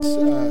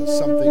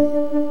Something I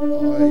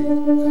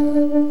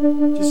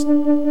just,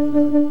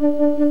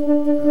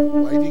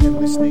 waiting and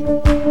listening,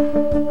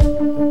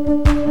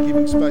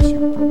 giving space. You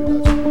probably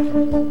know something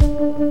coming along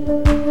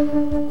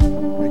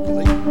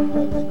regularly.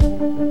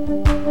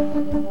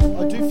 I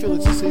do feel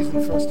it's a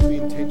season for us to be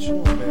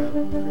intentional about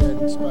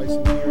creating space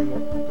and hearing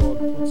what God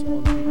puts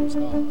on people's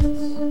hearts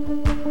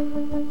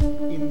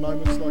in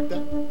moments like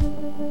that.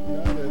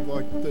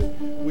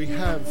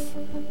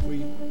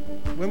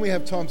 When we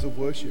have times of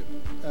worship.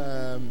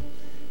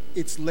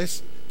 It's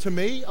less, to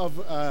me,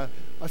 I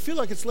feel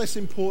like it's less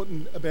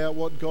important about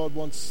what God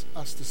wants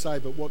us to say,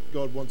 but what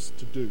God wants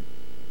to do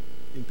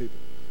in people.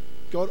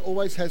 God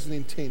always has an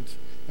intent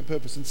and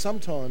purpose, and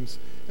sometimes,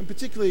 and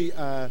particularly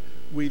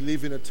we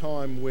live in a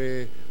time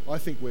where I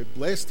think we're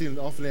blessed in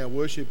often our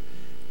worship,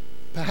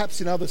 perhaps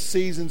in other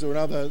seasons or in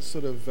other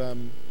sort of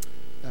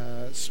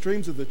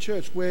streams of the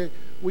church, where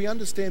we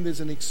understand there's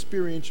an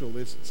experiential,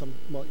 some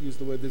might use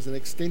the word, there's an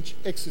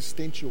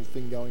existential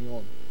thing going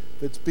on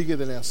that's bigger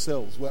than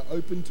ourselves. We're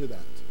open to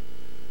that.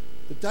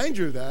 The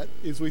danger of that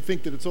is we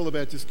think that it's all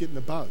about just getting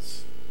a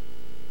buzz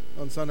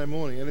on Sunday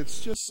morning, and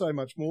it's just so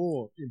much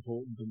more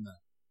important than that.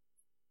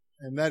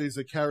 And that is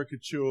a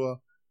caricature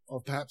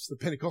of perhaps the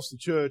Pentecostal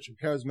church or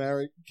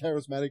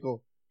charismatic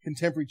or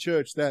contemporary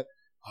church that,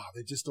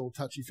 they're just all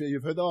touchy-feely.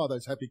 You've heard,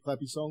 those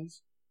happy-clappy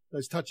songs,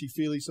 those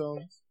touchy-feely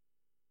songs.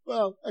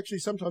 Well, actually,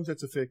 sometimes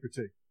that's a fair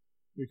critique.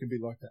 We can be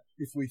like that.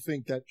 If we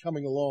think that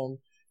coming along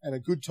and a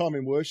good time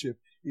in worship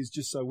is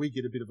just so we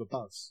get a bit of a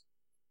buzz.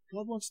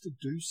 God wants to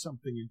do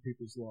something in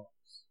people's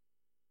lives.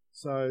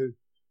 So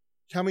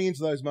coming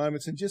into those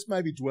moments and just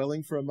maybe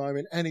dwelling for a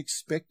moment and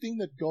expecting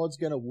that God's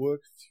going to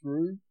work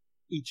through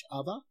each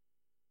other.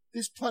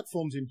 This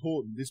platform's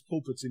important. This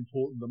pulpit's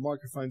important. The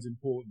microphone's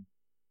important.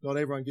 Not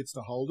everyone gets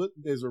to hold it.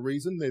 There's a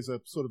reason. There's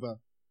a sort of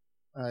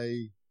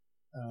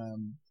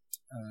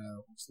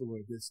what's the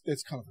word?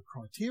 There's kind of a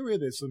criteria.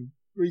 There's some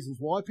reasons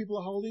why people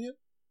are holding it.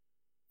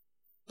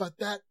 But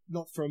that,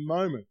 not for a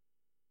moment,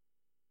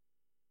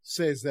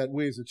 says that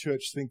we as a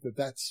church think that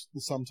that's the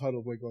sum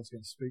total of where God's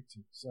going to speak to.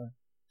 So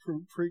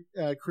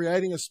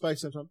creating a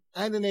space and time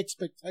and an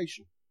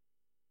expectation.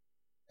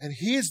 And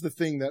here's the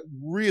thing that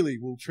really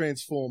will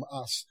transform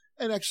us.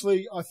 And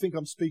actually, I think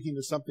I'm speaking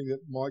to something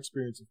that my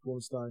experience of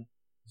Cornerstone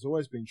has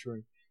always been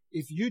true.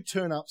 If you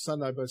turn up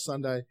Sunday by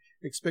Sunday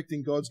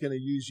expecting God's going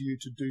to use you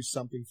to do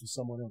something for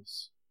someone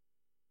else,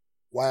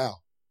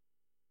 wow,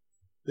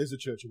 there's a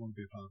church I want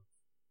to be a part of.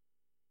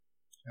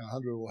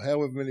 100 or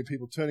however many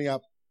people turning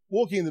up,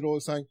 walking in the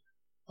door saying,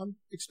 I'm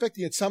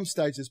expecting at some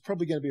stage there's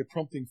probably going to be a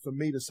prompting for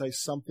me to say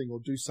something or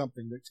do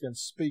something that's going to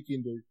speak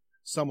into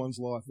someone's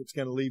life, that's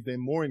going to leave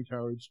them more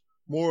encouraged,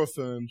 more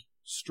affirmed,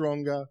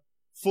 stronger,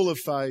 full of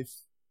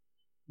faith,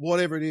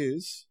 whatever it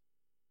is.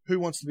 Who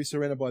wants to be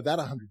surrounded by that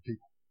 100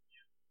 people?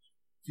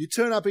 If you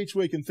turn up each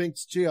week and think,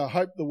 gee, I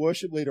hope the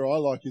worship leader I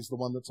like is the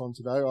one that's on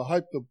today, or I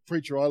hope the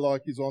preacher I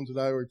like is on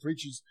today, or he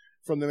preaches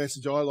from the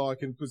message I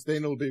like, and because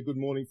then it'll be a good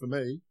morning for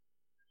me.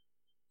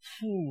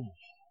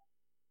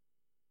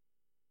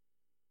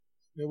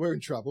 Now we're in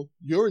trouble.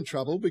 You're in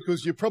trouble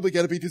because you're probably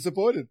going to be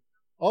disappointed.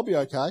 I'll be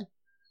okay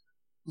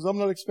because I'm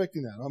not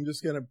expecting that.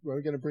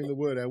 We're going to bring the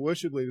word. Our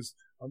worship leaders,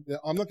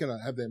 I'm not going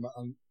to have them.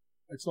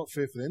 It's not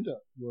fair for them to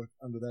work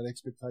under that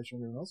expectation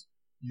of everyone else.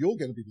 You're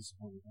going to be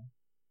disappointed. Huh?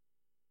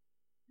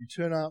 You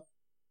turn up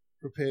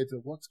prepared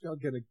to what's God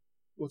going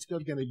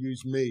to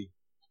use me?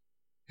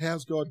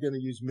 How's God going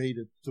to use me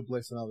to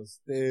bless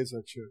others? There's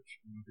a church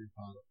I'm going to be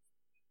part of.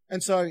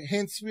 And so,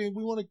 hence, we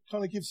want to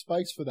kind of give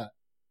space for that.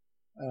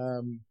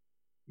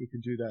 We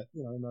can do that,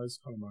 in those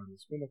kind of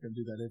moments. We're not going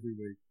to do that every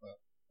week, but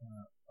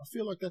I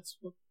feel like that's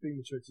what being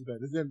the church is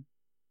about.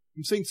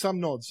 I'm seeing some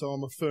nods, so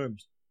I'm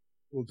affirmed.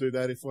 We'll do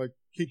that if I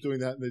keep doing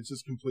that and there's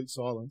just complete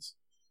silence.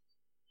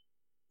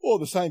 Or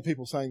the same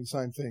people saying the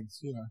same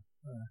things,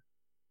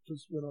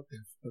 because we're not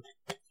there. But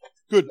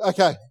good,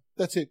 okay,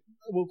 that's it.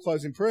 We'll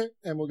close in prayer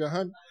and we'll go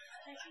home.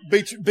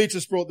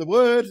 Beatrice brought the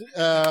word.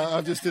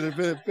 I just did a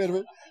bit of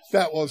it.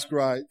 That was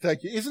great.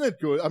 Thank you. Isn't it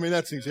good? I mean,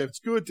 it's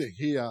good to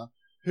hear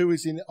who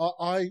is in.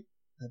 I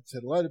have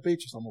said hello to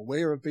Beatrice. I'm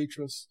aware of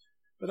Beatrice.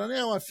 But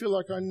now I feel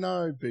like I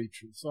know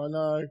Beatrice. I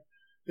know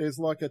there's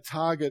like a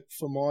target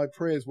for my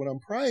prayers when I'm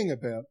praying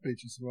about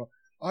Beatrice.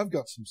 I've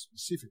got some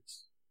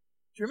specifics.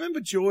 Do you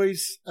remember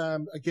Joy's,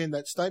 again,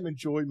 that statement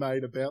Joy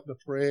made about the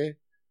prayer?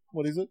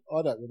 What is it?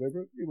 I don't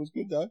remember it. It was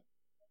good though.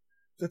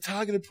 The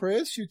targeted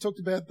prayers. She talked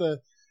about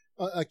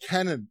a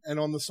cannon, and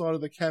on the side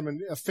of the cannon,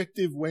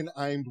 effective when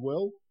aimed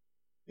well.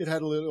 It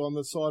had a little on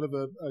the side of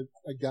a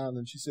gun,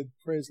 and she said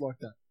prayers like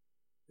that,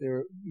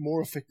 they're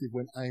more effective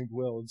when aimed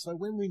well. And so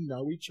when we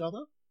know each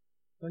other,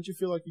 don't you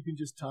feel like you can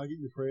just target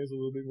your prayers a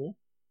little bit more?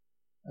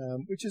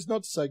 Which is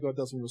not to say God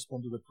doesn't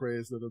respond to the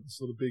prayers that are the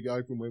sort of big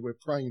open where we're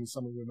praying into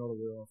something we're not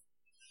aware of.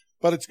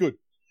 But it's good.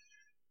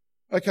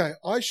 Okay,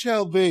 I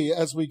shall be,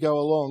 as we go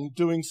along,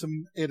 doing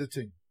some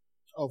editing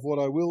of what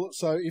I will.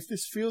 So if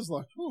this feels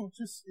like,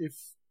 if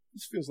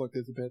this feels like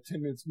there's about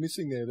 10 minutes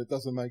missing there that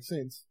doesn't make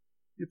sense,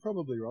 you're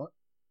probably right.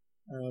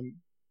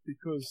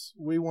 because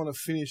we want to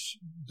finish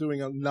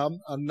doing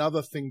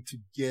another thing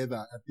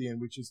together at the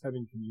end, which is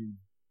having communion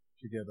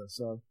together.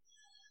 So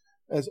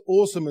as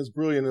awesome, as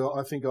brilliant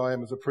I think I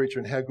am as a preacher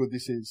and how good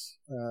this is,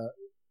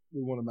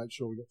 we want to make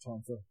sure we've got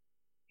time for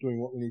doing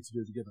what we need to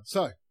do together.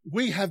 So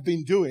we have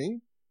been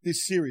doing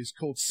this series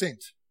called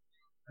Sent.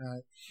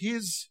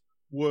 His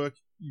work,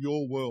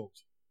 your world.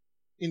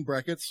 In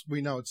brackets,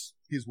 we know it's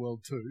his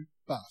world too,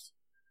 but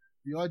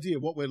the idea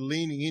of what we're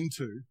leaning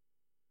into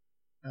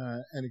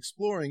and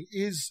exploring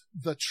is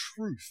the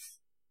truth,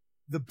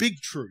 the big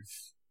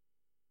truth,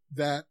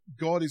 that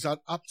God is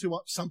up to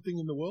something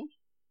in the world.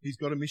 He's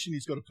got a mission,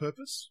 he's got a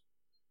purpose.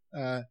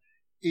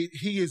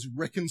 He is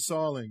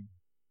reconciling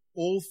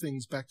all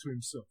things back to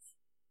himself.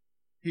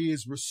 He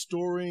is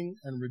restoring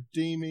and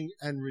redeeming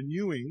and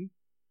renewing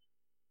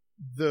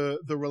the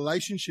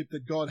relationship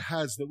that God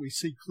has that we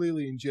see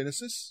clearly in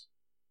Genesis,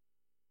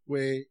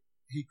 where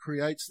he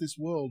creates this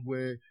world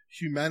where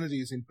humanity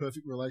is in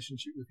perfect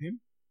relationship with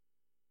him,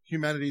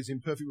 humanity is in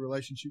perfect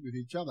relationship with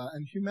each other,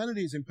 and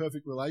humanity is in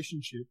perfect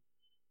relationship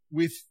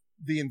with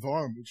the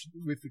environment,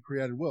 with the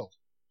created world.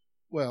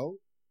 Well,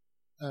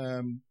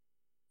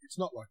 it's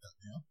not like that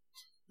now.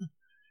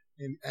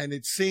 and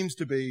it seems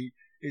to be,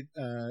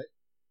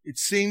 it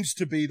seems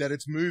to be that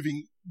it's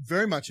moving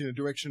very much in a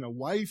direction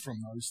away from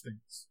those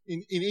things.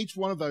 In each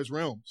one of those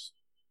realms,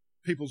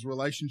 people's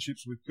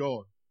relationships with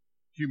God,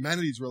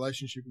 humanity's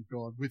relationship with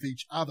God, with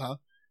each other,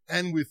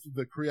 and with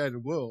the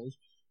created world,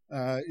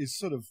 is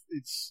sort of,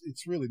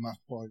 it's really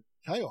marked by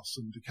chaos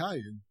and decay.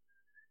 And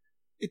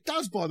it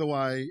does, by the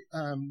way,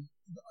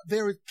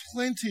 there are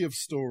plenty of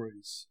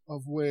stories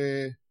of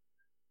where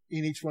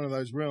in each one of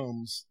those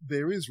realms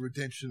there is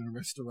redemption and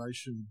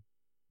restoration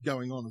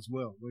going on as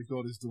well, where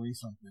God is doing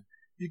something.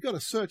 You've got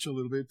to search a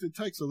little bit. It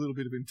takes a little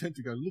bit of intent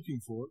to go looking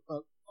for it,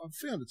 but I've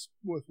found it's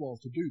worthwhile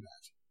to do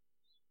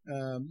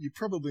that. You're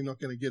probably not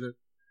going to get it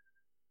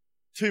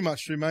too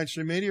much through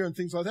mainstream media and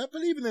things like that,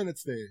 but even then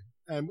it's there.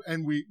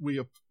 And we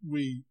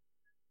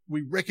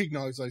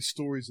recognize those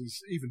stories as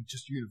even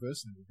just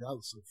universally,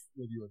 regardless of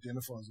whether you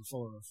identify as a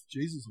follower of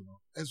Jesus or not,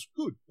 as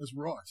good, as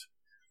right.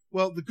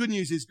 Well, the good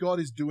news is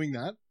God is doing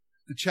that.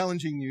 The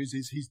challenging news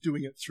is he's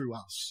doing it through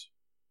us.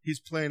 His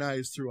plan A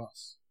is through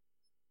us.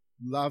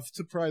 Love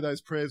to pray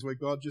those prayers where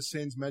God just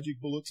sends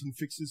magic bullets and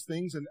fixes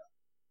things. And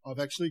I've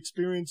actually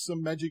experienced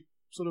some magic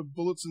sort of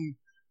bullets and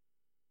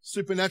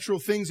supernatural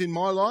things in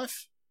my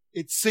life.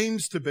 It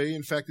seems to be,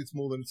 in fact, it's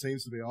more than it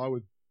seems to be. I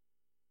would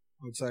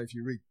say if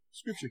you read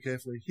Scripture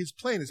carefully, his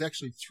plan is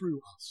actually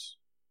through us.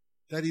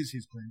 That is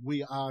his plan.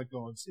 We are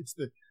God's. It's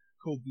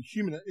called the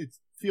human,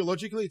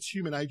 theologically, it's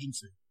human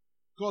agency.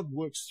 God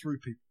works through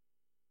people.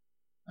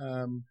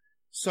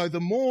 So the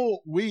more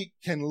we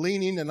can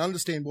lean in and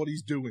understand what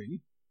he's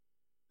doing,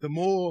 the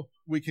more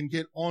we can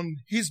get on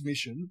his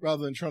mission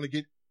rather than trying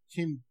to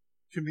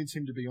convince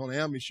him to be on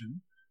our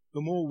mission,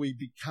 the more we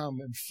become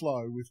and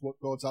flow with what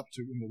God's up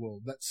to in the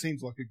world. That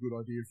seems like a good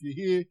idea. If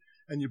you're here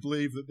and you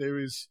believe that there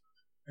is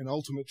an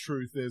ultimate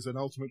truth, there's an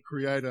ultimate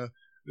creator,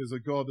 there's a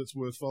God that's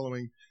worth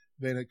following,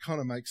 then it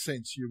kind of makes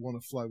sense. You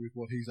want to flow with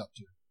what he's up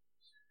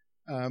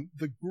to.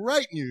 The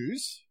great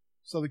news,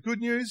 so the good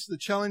news, the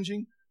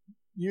challenging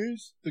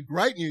news, the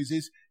great news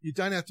is you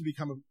don't have to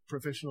become a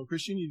professional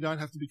Christian. You don't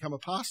have to become a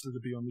pastor to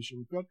be on mission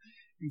with God.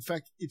 In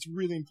fact, it's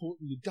really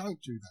important you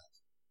don't do that.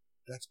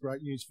 That's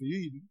great news for you.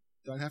 You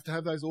don't have to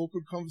have those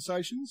awkward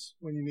conversations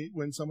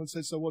when someone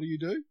says, so what do you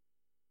do?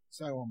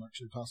 Say, oh, I'm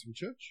actually a pastor of a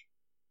church.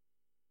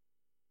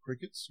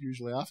 Crickets,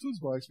 usually afterwards,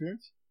 by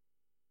experience.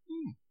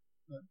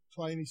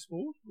 Play any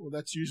sport? Well,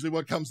 that's usually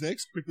what comes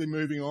next, quickly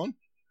moving on.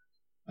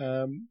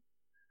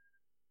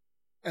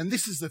 And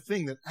this is the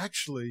thing that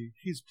actually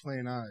his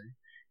plan A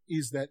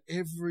is that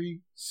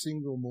every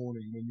single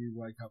morning when you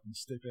wake up and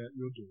step out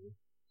your door,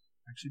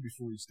 actually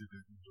before you step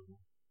out your door,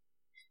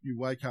 you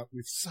wake up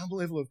with some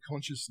level of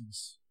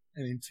consciousness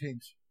and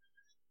intent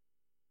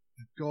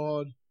that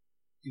God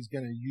is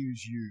going to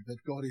use you,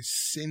 that God is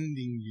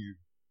sending you,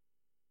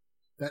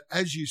 that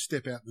as you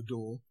step out the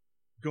door,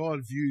 God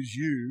views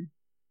you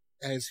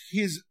as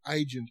his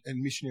agent and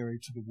missionary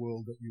to the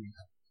world that you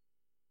inhabit.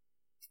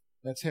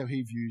 That's how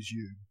he views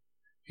you.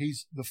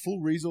 The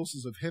full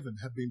resources of heaven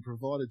have been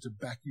provided to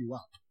back you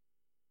up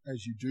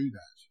as you do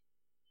that.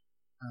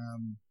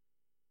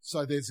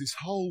 So there's this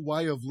whole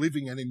way of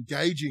living and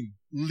engaging,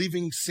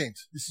 living sent.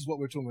 This is what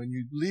we're talking about.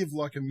 You live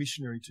like a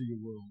missionary to your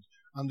world,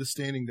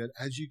 understanding that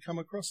as you come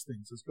across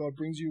things, as God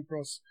brings you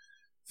across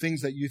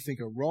things that you think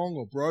are wrong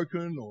or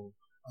broken or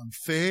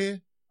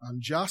unfair,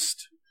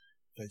 unjust,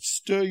 they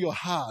stir your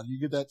heart. You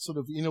get that sort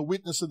of inner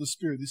witness of the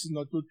Spirit. This is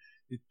not good.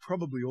 It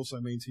probably also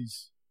means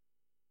he's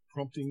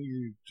prompting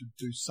you to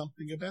do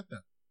something about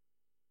that.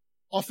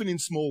 Often in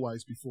small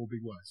ways before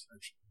big ways,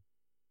 actually.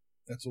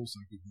 That's also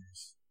good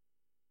news.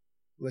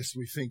 Lest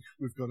we think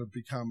we've got to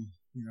become,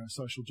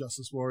 social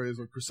justice warriors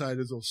or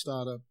crusaders or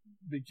start a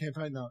big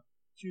campaign. No,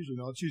 it's usually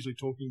not. It's usually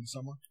talking to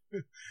someone.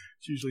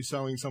 It's usually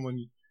showing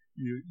someone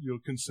you're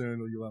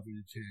concerned or you love or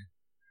you care.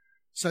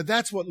 So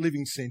that's what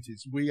living sent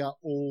is. We are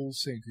all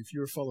sent. If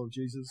you're a follower of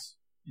Jesus,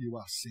 you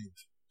are sent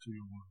to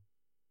your world.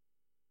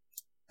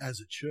 As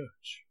a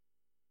church,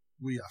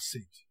 we are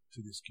sent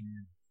to this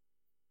community.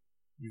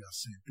 We are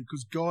sent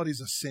because God is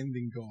a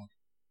sending God.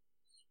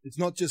 It's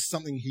not just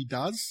something he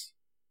does.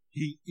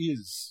 He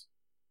is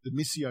the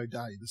Missio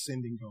Dei, the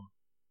sending God.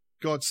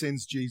 God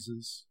sends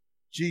Jesus.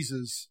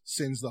 Jesus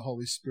sends the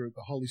Holy Spirit.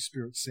 The Holy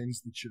Spirit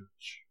sends the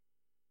church.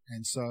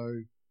 And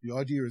so the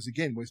idea is,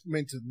 again, we're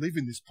meant to live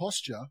in this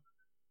posture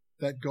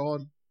that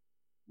God,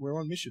 we're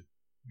on mission.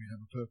 We have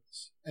a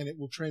purpose. And it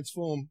will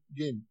transform,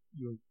 again,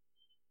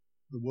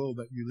 the world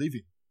that you live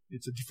in.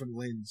 It's a different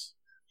lens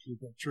to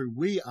look at through.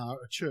 We are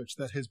a church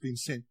that has been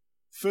sent,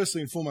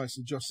 firstly and foremost,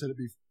 as Josh said it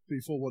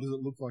before, what does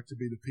it look like to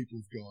be the people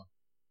of God?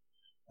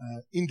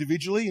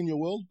 Individually in your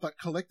world, but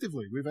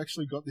collectively. We've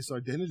actually got this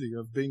identity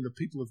of being the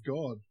people of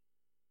God,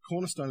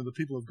 cornerstone of the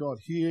people of God,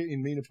 here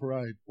in Mina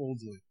Parade,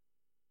 Alderley.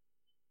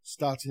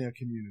 Starts in our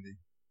community.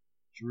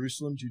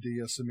 Jerusalem,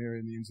 Judea, Samaria,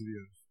 and the ends of the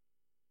earth.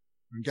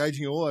 We're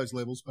engaging at all those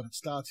levels, but it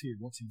starts here,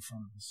 what's in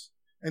front of us.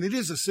 And it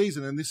is a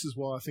season, and this is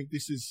why I think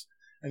this is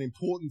an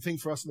important thing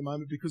for us at the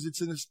moment, because it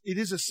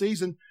is a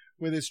season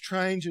where there's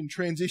change and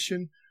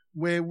transition,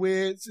 where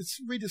it's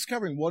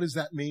rediscovering what does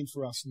that mean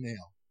for us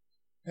now?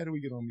 How do we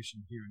get on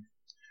mission here and now?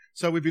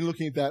 So we've been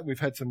looking at that. We've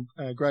had some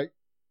great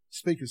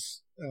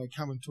speakers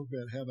come and talk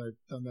about how they've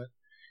done that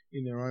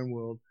in their own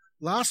world.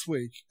 Last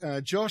week,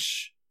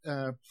 Josh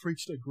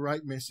preached a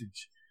great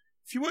message.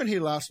 If you weren't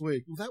here last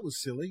week, well, that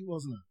was silly,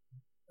 wasn't it?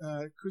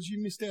 Because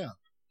you missed out.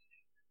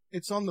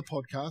 It's on the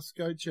podcast.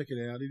 Go check it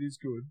out. It is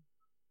good.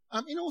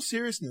 In all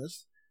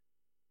seriousness,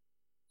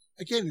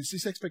 again, it's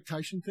this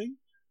expectation thing.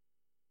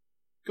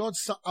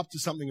 God's up to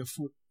something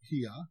afoot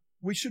here.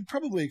 We should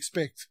probably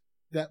expect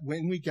that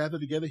when we gather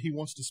together, he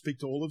wants to speak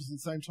to all of us at the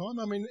same time.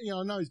 I mean,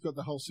 I know he's got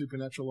the whole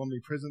supernatural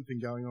omnipresent thing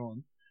going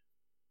on.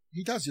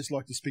 He does just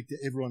like to speak to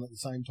everyone at the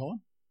same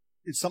time.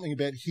 It's something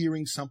about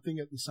hearing something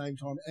at the same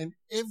time. And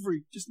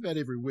just about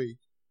every week,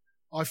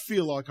 I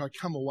feel like I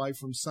come away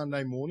from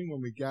Sunday morning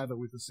when we gather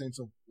with a sense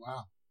of,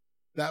 wow,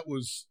 that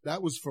was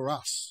for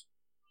us.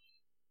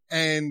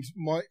 And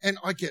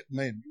I get,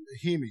 man,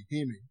 hear me.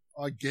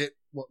 I get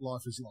what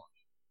life is like.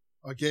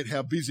 I get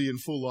how busy and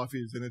full life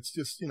is. And it's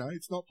just,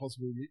 it's not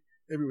possible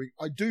every week.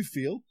 I do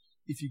feel,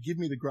 if you give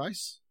me the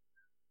grace,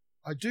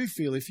 I do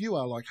feel if you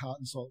are like Heart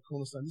and Soul at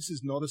Cornerstone, this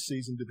is not a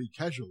season to be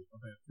casual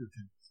about your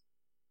attendance.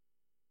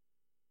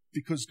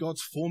 Because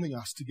God's forming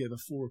us together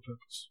for a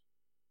purpose.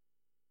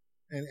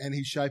 And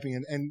he's shaping.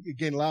 And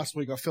again, last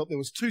week I felt there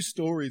was 2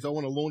 stories I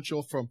want to launch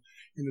off from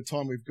in the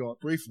time we've got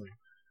briefly.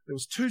 There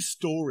was 2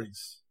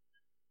 stories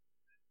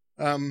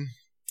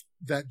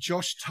that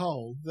Josh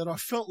told that I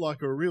felt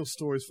like are real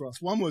stories for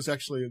us. One was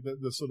actually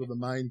the sort of the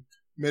main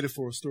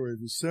metaphor or story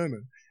of his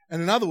sermon.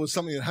 And another was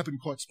something that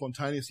happened quite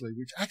spontaneously,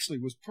 which actually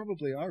was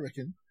probably, I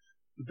reckon,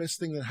 the best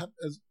thing that happened,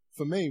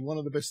 for me, one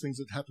of the best things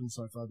that happened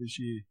so far this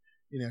year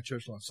in our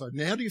church life. So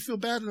now do you feel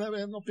bad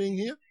about not being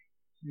here?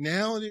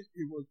 Now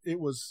it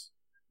was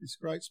this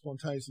great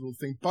spontaneous little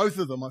thing. Both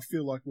of them I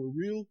feel like were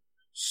real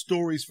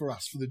stories for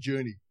us, for the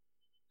journey.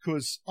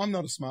 Because I'm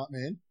not a smart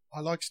man. I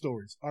like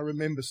stories. I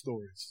remember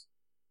stories.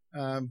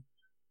 I'm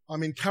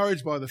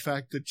encouraged by the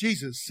fact that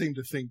Jesus seemed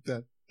to think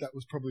that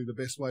was probably the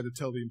best way to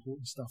tell the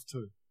important stuff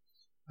too.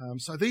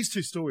 So these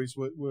 2 stories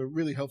were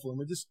really helpful, and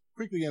we're just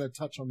quickly going to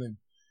touch on them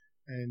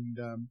and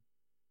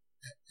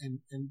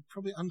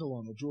probably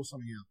underline or draw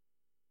something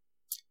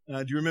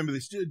out. Do you remember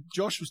this?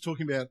 Josh was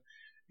talking about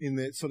in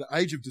the sort of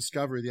age of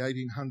discovery, the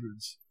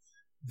 1800s,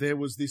 there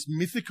was this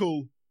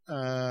mythical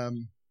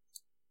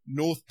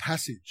northwest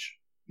passage,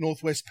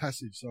 that's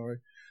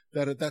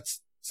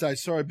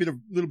sorry,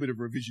 little bit of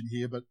revision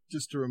here, but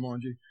just to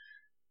remind you,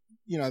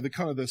 the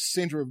kind of the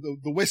center of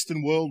the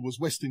Western world was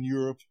Western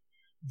Europe.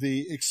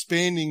 The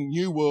expanding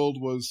New World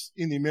was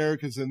in the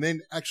Americas and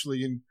then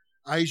actually in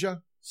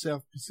Asia,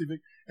 South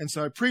Pacific. And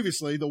so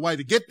previously the way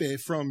to get there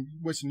from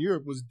Western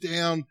Europe was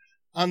down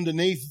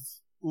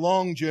underneath,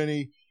 long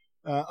journey,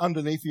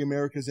 underneath the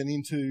Americas and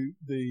into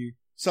the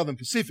Southern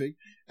Pacific.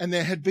 And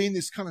there had been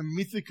this kind of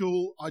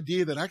mythical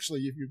idea that actually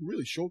you could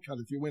really shortcut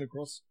if you went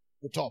across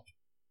the top.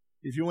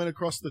 If you went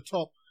across the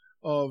top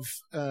of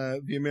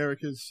the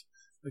Americas,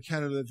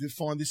 Canada, to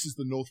find this is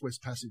the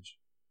Northwest Passage,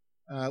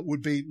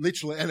 would be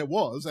literally, and it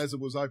was, as it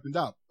was opened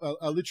up,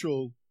 a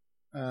literal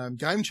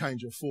game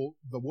changer for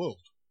the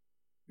world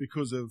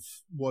because of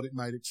what it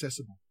made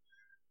accessible.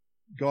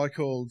 A guy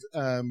called,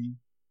 I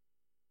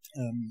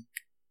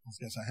was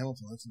going to say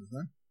Hamilton, that's his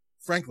name.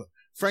 Franklin.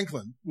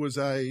 Franklin was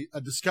a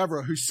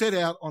discoverer who set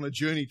out on a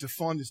journey to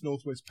find this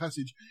Northwest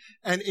Passage,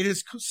 and it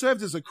has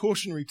served as a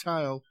cautionary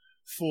tale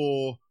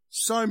for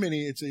so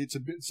many. It's a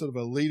bit sort of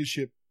a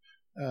leadership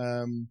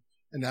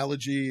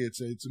analogy.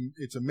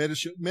 It's a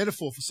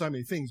metaphor for so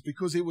many things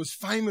because it was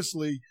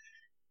famously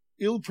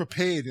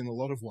ill-prepared in a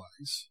lot of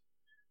ways.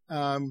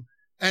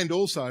 And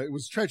also it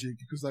was tragic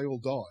because they all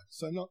died.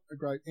 So not a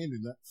great end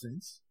in that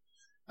sense.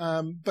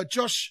 But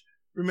Josh,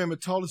 remember,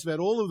 told us about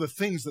all of the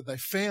things that they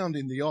found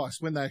in the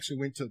ice when they actually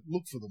went to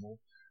look for them all.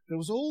 There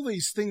was all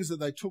these things that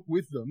they took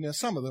with them. Now,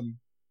 some of them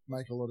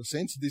make a lot of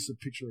sense. This is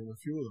a picture of a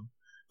few of them.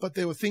 But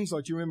there were things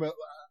like, do you remember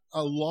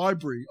a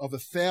library of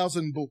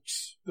 1,000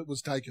 books that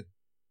was taken?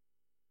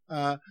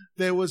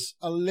 There was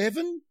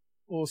 11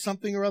 or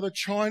something or other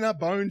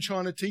bone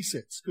china tea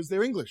sets, because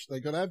they're English.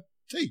 They've got to have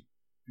tea.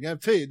 If you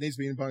have tea, it needs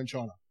to be in bone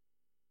china,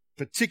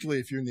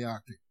 particularly if you're in the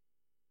Arctic.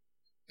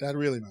 That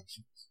really makes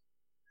sense.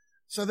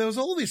 So there was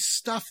all this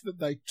stuff that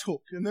they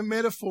took, and the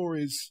metaphor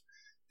is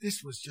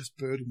this was just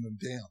burdening them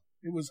down.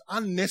 It was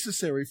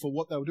unnecessary for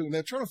what they were doing.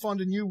 They're trying to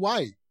find a new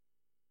way.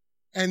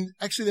 And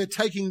actually they're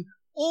taking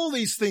all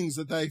these things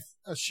that they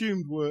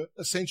assumed were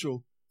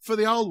essential for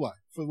the old way,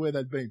 for where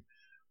they'd been.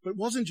 But it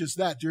wasn't just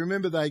that. Do you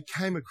remember they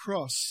came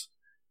across,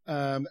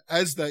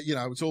 as they,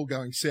 it's all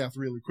going south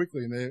really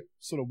quickly, and they're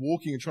sort of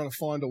walking and trying to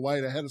find a way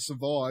to how to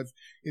survive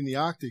in the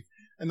Arctic.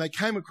 And they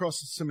came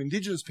across some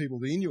indigenous people,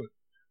 the Inuit,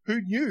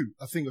 who knew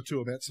a thing or two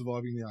about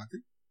surviving in the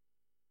Arctic.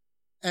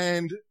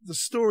 And the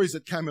stories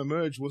that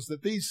emerged was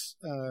that these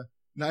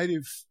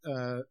native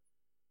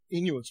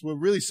Inuits were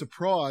really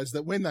surprised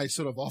that when they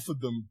sort of offered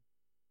them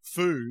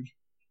food,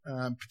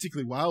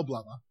 particularly whale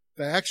blubber,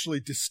 they actually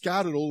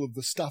discarded all of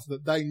the stuff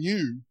that they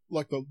knew,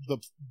 like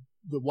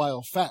the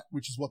whale fat,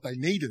 which is what they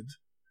needed.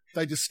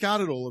 They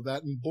discarded all of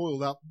that and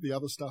boiled up the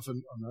other stuff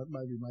and, I don't know,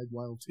 maybe made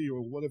whale tea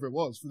or whatever it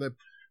was for their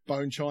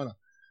bone china.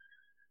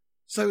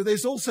 So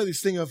there's also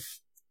this thing of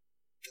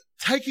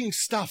taking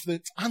stuff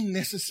that's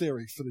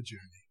unnecessary for the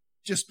journey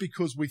just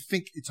because we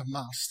think it's a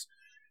must,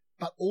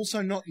 but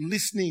also not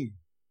listening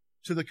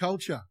to the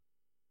culture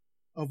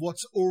of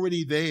what's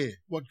already there,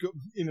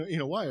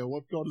 in a way, or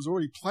what God has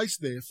already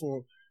placed there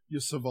for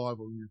your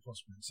survival and your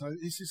prosperity. So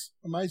it's this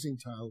amazing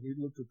tale. We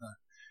looked at that.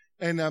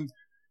 And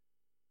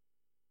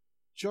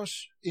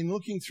Josh, in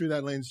looking through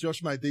that lens,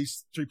 Josh made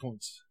these 3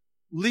 points.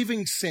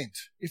 Living sent.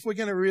 If we're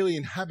going to really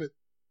inhabit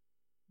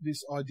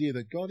this idea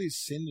that God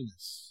is sending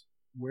us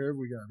wherever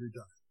we go every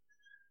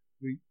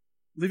day,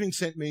 living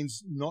sent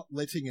means not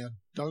letting our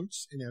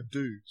don'ts and our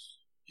do's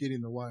get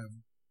in the way of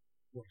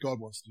what God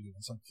wants to do.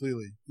 And so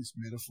clearly this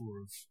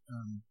metaphor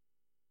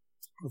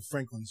of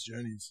Franklin's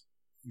journeys,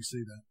 we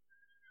see that.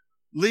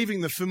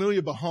 Leaving the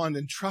familiar behind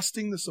and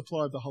trusting the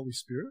supply of the Holy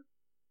Spirit.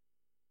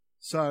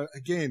 So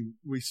again,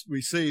 we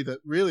see that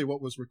really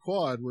what was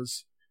required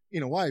was,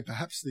 in a way,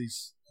 perhaps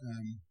these,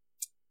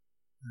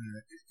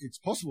 it's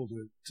possible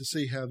to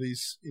see how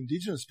these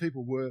indigenous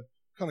people were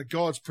kind of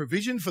God's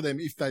provision for them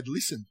if they'd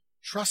listened,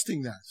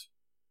 trusting that.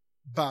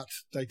 But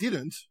they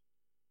didn't.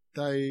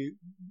 They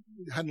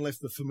hadn't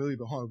left the familiar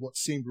behind, what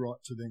seemed right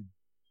to them.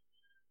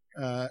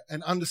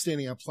 And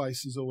understanding our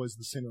place is always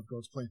the center of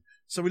God's plan.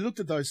 So we looked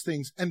at those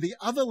things. And the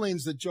other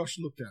lens that Josh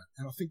looked at,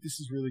 and I think this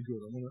is really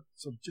good, I want to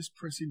sort of just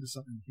press into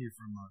something here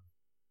for a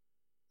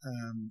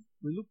moment.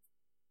 We looked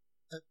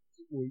at,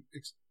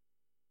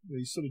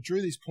 we sort of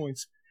drew these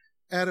points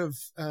out of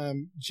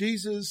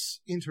Jesus'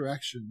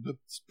 interaction, the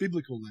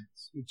biblical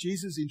lens, with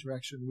Jesus'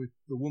 interaction with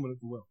the woman at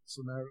the well,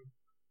 Samaritan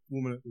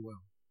woman at the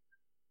well.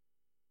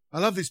 I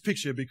love this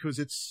picture because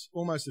it's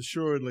almost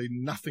assuredly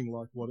nothing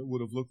like what it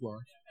would have looked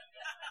like.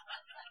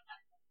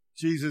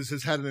 Jesus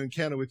has had an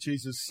encounter with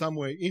Jesus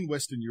somewhere in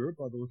Western Europe,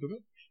 by the look of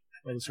it,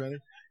 by the surrounding,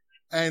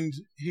 and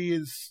he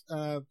is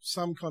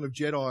some kind of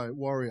Jedi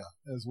warrior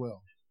as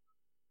well.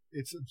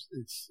 It's a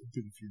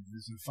bit of humor.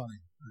 There's some funny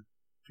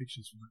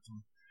pictures from that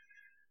time.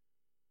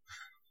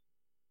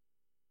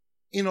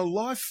 In a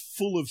life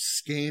full of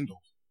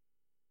scandal,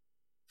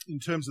 in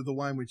terms of the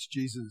way in which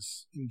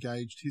Jesus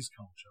engaged his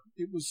culture,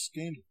 it was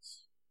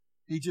scandalous.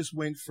 He just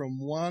went from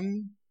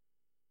one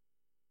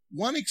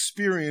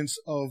experience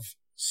of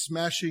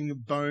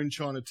smashing bone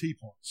china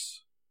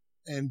teapots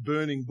and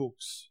burning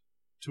books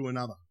to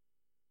another,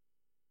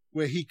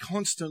 where he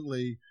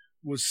constantly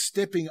was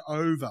stepping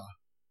over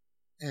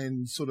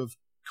and sort of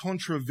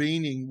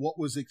contravening what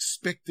was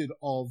expected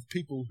of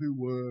people who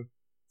were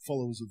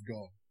followers of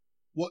God.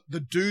 What the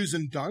do's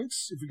and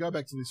don'ts, if we go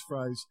back to this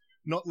phrase,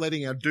 not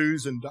letting our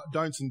do's and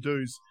don'ts and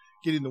do's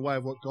get in the way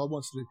of what God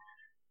wants to do.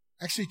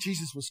 Actually,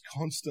 Jesus was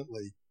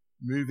constantly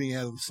moving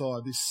out of the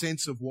side, this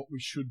sense of what we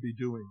should be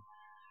doing.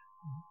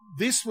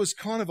 This was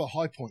kind of a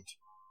high point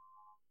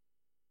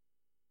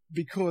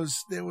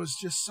because there was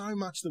just so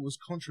much that was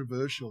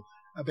controversial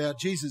about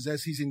Jesus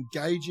as he's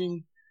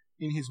engaging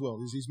in his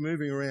world, as he's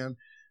moving around.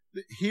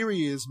 Here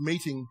he is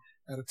meeting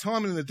at a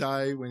time in the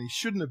day when he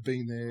shouldn't have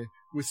been there,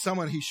 with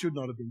someone he should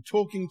not have been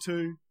talking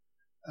to,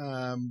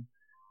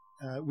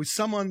 with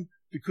someone,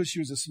 because she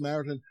was a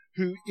Samaritan,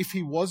 who, if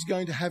he was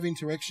going to have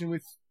interaction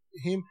with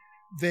him,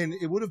 then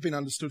it would have been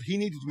understood. He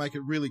needed to make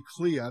it really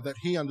clear that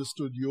he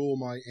understood you're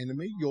my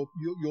enemy,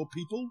 your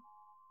people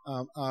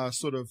are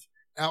sort of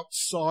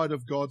outside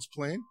of God's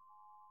plan.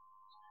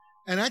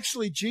 And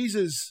actually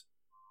Jesus,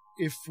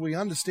 if we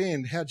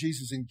understand how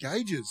Jesus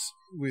engages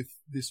with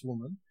this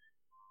woman,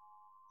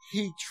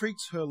 he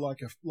treats her like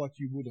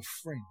you would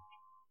a friend.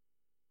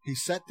 He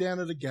sat down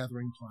at a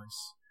gathering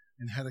place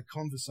and had a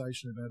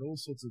conversation about all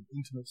sorts of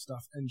intimate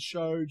stuff and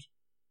showed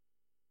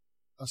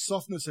a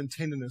softness and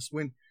tenderness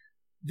when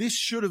this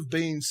should have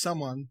been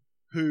someone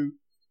who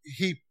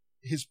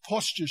his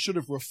posture should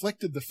have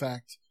reflected the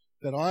fact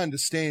that I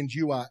understand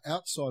you are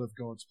outside of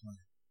God's plan.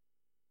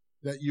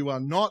 that you are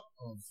not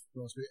of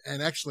God's Spirit.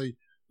 And actually,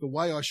 the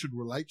way I should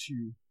relate to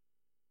you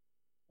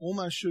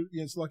almost should,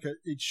 it's like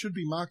it should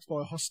be marked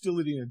by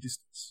hostility and a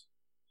distance.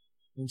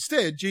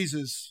 Instead,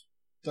 Jesus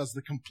does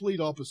the complete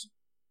opposite.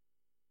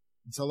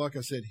 And so, like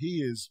I said, he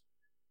is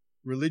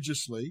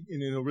religiously,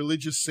 and in a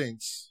religious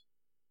sense,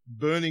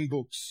 burning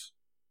books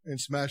and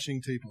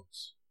smashing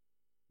teapots,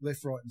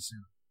 left, right, and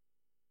centre.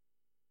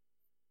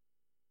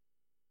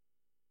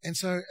 And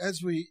so,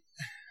 as we,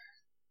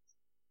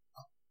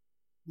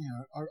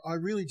 I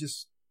really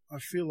just, I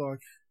feel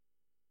like,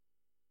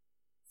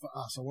 for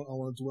us, I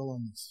want to dwell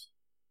on this.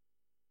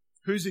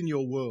 Who's in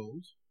your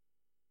world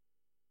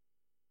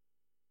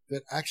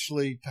that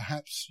actually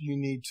perhaps you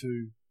need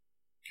to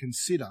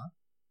consider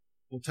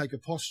or take a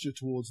posture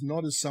towards,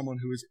 not as someone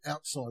who is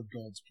outside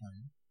God's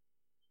plan?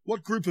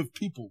 What group of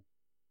people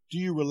do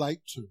you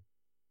relate to?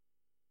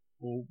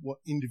 Or what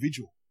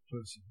individual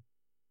person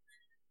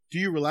do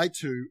you relate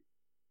to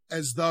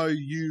as though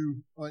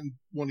you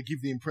want to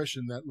give the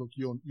impression that, look,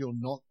 you're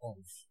not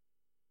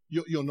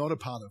a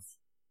part of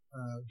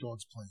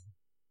God's plan.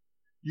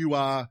 You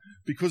are,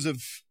 because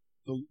of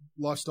the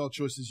lifestyle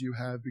choices you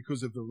have,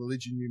 because of the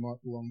religion you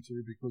might belong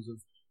to, because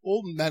of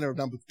all manner of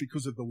numbers,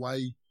 because of the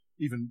way,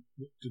 even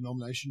what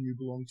denomination you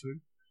belong to.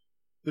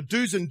 The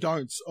do's and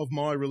don'ts of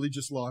my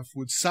religious life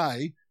would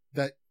say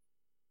that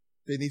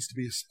there needs to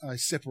be a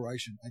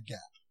separation, a gap.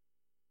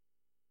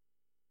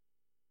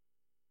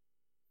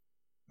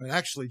 But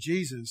actually,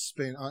 Jesus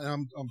spent,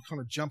 I'm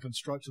kind of jumping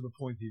straight to the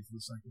point here for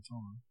the sake of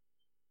time.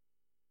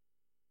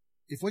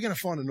 If we're going to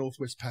find a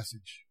Northwest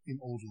Passage in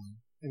Alderley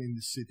and in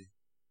this city,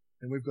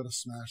 then we've got to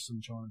smash some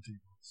giant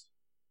teapots.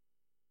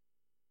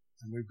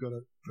 And we've got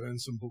to burn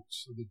some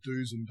books of the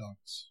do's and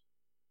don'ts.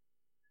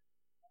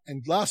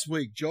 And last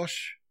week,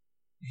 Josh,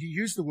 he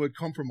used the word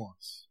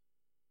compromise.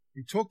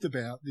 He talked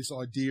about this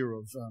idea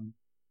of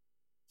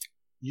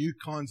new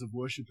kinds of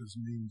worshippers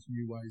means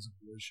new ways of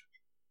worship.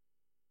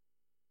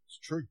 It's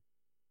true.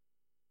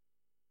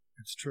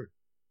 It's true.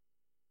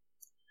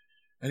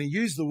 And he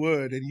used the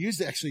word, and he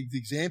used actually the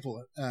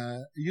example,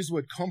 he used the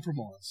word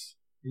compromise.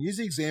 He used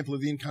the example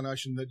of the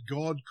incarnation, that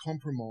God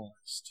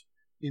compromised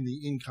in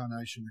the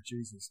incarnation of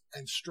Jesus.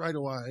 And straight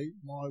away,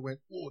 I went,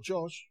 oh,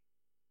 Josh,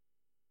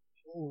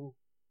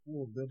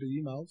 there'll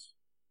be emails.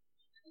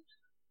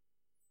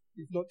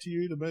 If not to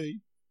you, to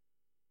me.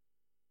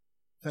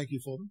 Thank you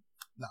for them.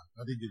 No,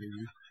 I didn't give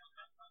you.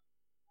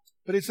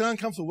 But it's an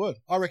uncomfortable word.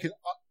 I reckon,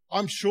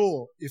 I'm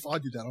sure if I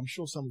did that, I'm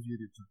sure some of you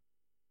did too.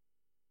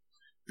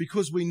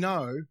 Because we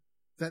know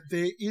that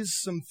there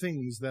is some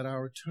things that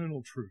are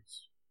eternal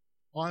truths.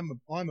 I'm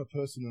a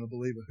person and a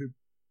believer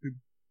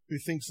who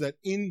thinks that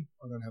I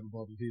don't have a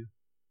Bible here,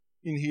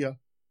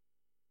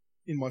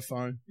 in my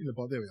phone, in the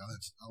Bible, there we are,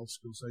 that's old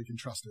school, so you can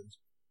trust it.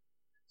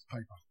 It's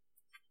paper.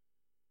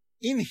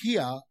 In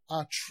here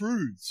are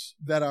truths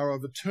that are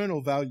of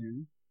eternal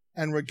value,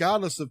 and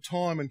regardless of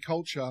time and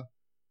culture,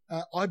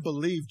 I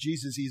believe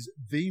Jesus is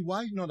the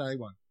way, not a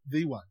way,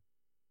 the way,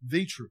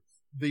 the truth,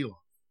 the life.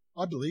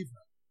 I believe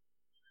that.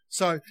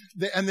 So,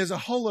 and there's a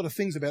whole lot of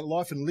things about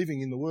life and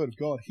living in the Word of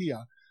God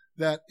here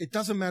that it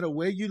doesn't matter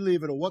where you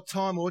live at or what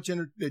time or what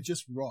gender, they're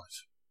just right.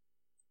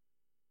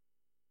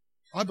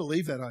 I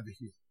believe that over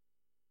here.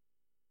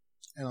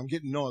 And I'm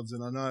getting nods,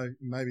 and I know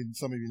maybe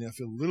some of you now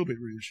feel a little bit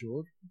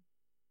reassured.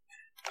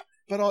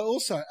 But I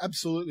also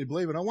absolutely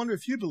believe, and I wonder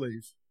if you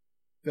believe,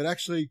 that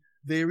actually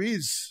there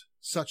is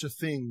such a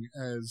thing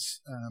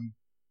as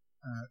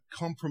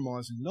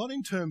compromising, not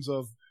in terms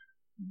of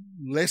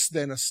less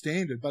than a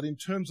standard, but in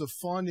terms of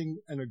finding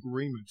an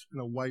agreement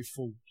and a way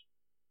forward.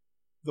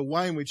 The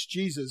way in which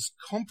Jesus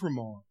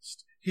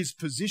compromised his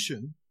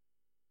position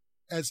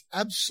as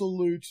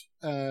absolute,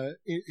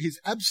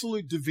 his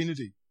absolute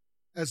divinity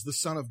as the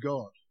Son of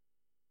God.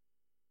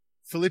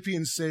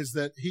 Philippians says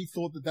that he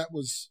thought that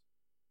was,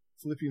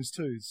 Philippians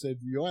 2 said,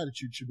 your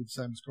attitude should be the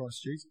same as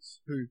Christ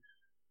Jesus, who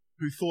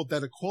thought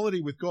that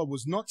equality with God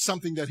was not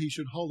something that he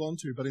should hold on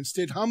to, but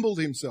instead humbled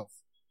himself.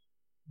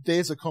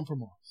 There's a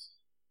compromise.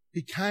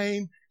 He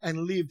came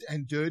and lived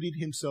and dirtied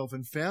himself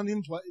and found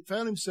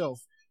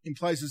himself in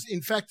places,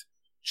 in fact,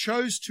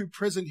 chose to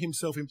present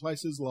himself in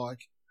places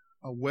like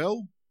a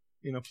well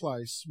in a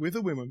place with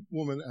a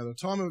woman at a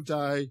time of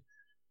day,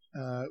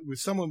 with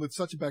someone with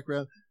such a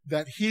background,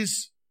 that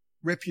his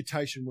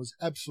reputation was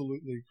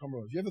absolutely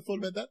compromised. You ever thought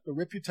about that? The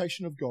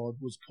reputation of God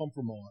was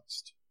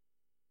compromised.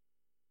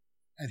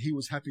 And he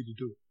was happy to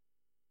do it.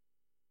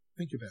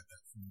 Think about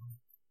that for a moment.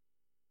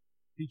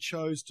 He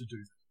chose to do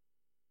that.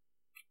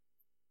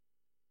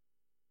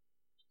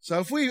 So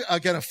if we are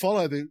going to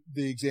follow the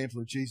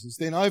example of Jesus,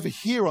 then over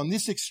here on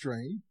this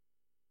extreme,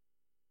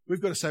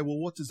 we've got to say, well,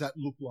 what does that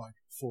look like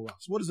for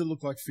us? What does it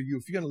look like for you?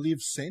 If you're going to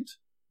live sent,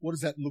 what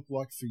does that look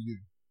like for you?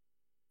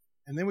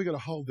 And then we've got to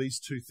hold these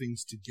two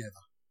things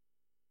together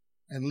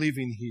and live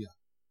in here.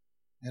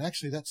 And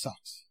actually, that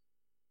sucks.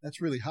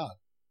 That's really hard.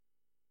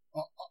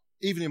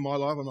 Even in my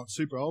life, I'm not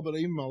super old, but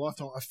even in my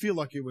lifetime, I feel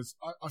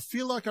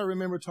like I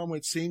remember a time where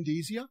it seemed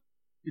easier.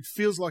 It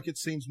feels like it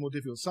seems more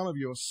difficult. Some of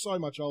you are so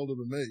much older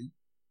than me.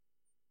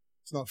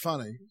 It's not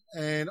funny.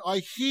 And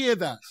I hear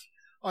that.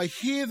 I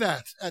hear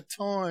that at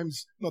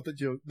times. Not that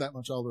you're that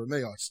much older than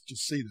me. I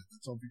just see that.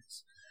 That's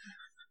obvious.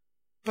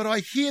 But I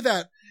hear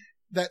that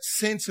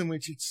sense in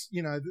which it's,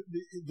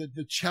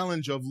 the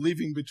challenge of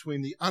living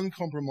between the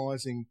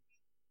uncompromising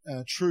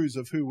truths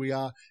of who we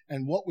are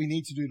and what we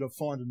need to do to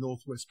find a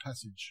Northwest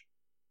Passage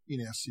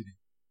in our city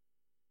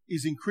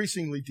is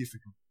increasingly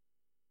difficult.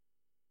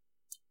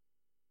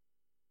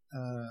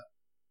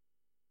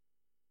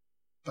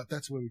 But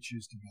that's where we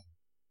choose to be.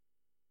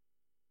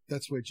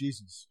 That's where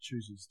Jesus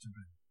chooses to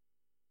be.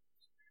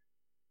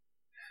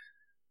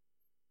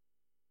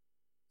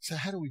 So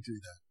how do we do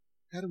that?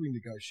 How do we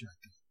negotiate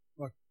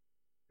that? Like,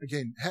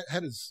 again,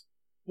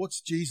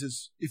 what's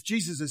Jesus, if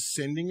Jesus is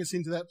sending us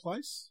into that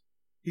place,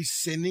 he's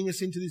sending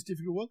us into this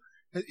difficult world,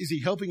 is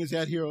he helping us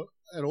out here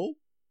at all?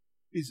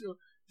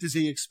 Does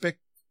he expect,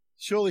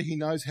 surely he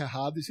knows how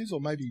hard this is, or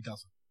maybe he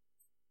doesn't.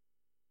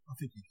 I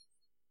think he does.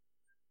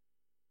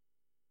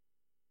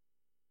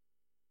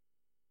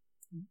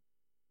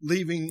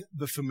 Leaving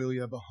the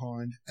familiar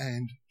behind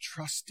and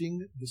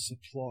trusting the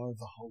supply of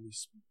the Holy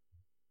Spirit.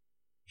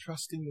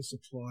 Trusting the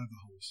supply of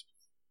the Holy Spirit.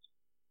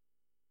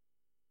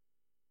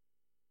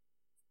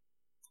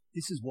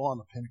 This is why I'm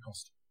a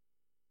Pentecostal.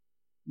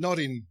 Not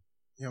in,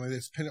 I had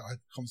a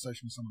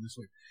conversation with someone this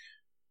week.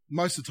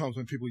 Most of the times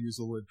when people use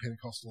the word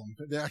Pentecostal,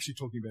 they're actually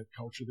talking about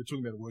culture. They're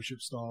talking about a worship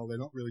style. They're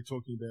not really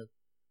talking about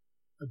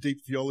a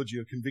deep theology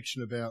or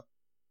conviction about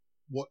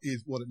what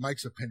it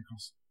makes a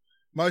Pentecostal.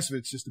 Most of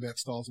it's just about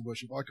styles of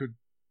worship.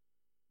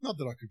 Not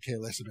that I could care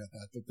less about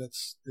that, but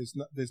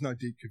there's no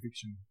deep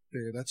conviction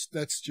there.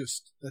 That's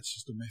just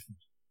a method,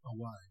 a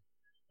way.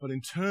 But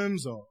in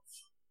terms of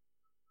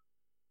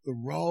the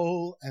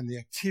role and the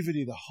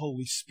activity of the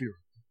Holy Spirit,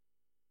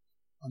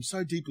 I'm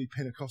so deeply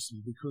Pentecostal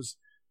because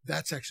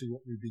that's actually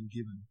what we've been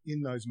given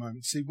in those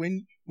moments. See,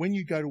 when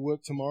you go to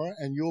work tomorrow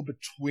and you're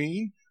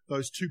between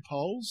those two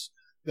poles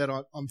that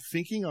I'm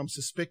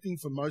suspecting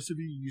for most of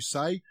you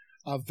say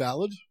are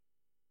valid,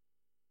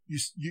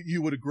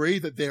 you would agree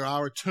that there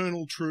are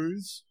eternal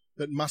truths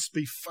that must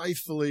be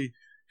faithfully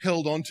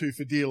held onto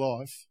for dear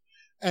life.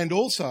 And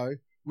also,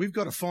 we've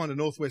got to find a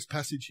Northwest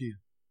Passage here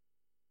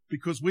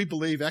because we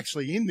believe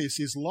actually in this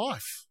is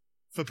life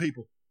for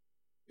people.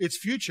 It's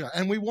future.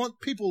 And we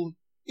want people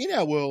in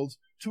our world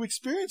to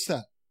experience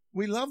that.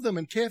 We love them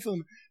and care for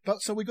them.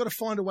 So we've got to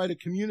find a way to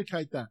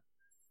communicate that.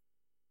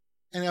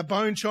 And our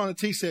bone china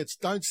tea sets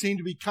don't seem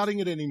to be cutting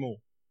it anymore.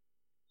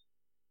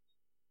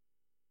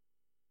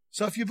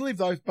 So if you believe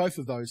both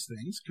of those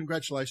things,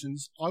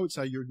 congratulations. I would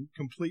say you're in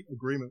complete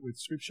agreement with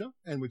Scripture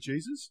and with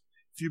Jesus.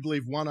 If you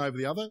believe one over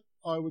the other,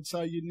 I would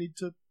say you need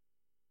to,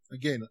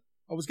 again,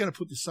 I was going to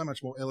put this so much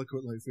more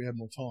eloquently if we had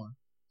more time.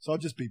 So I'll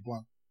just be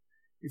blunt.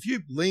 If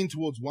you lean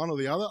towards one or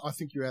the other, I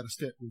think you're out of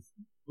step with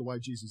the way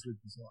Jesus lived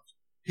his life.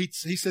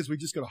 He says we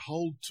just got to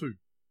hold two.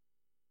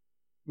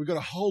 We've got to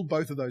hold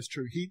both of those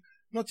true. He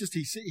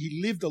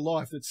lived a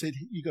life that said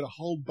you got to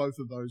hold both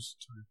of those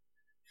two.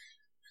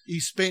 He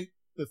spent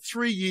the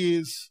 3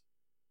 years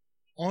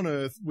on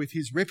earth with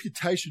his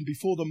reputation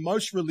before the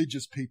most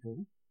religious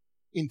people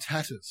in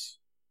tatters.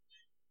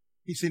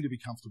 He seemed to be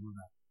comfortable with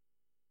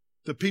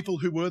that. The people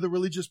who were the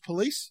religious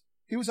police,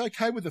 he was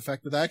okay with the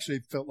fact that they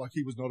actually felt like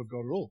he was not of God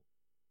at all.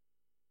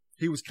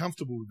 He was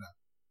comfortable with that.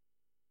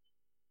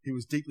 He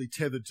was deeply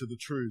tethered to the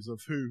truths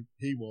of who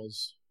he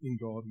was in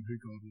God and who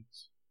God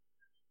is.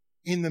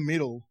 In the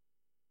middle,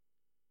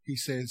 he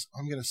says,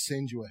 I'm going to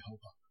send you a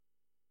helper.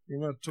 You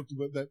know, I talked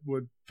about that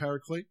word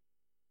paraclete.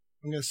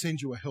 I'm going to send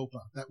you a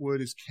helper. That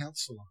word is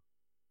counselor,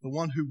 the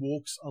one who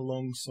walks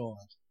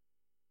alongside.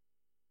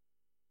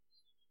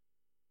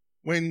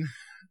 When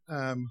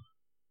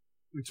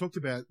we talked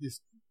about this,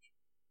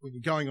 when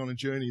you're going on a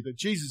journey, that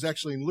Jesus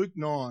actually in Luke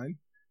 9,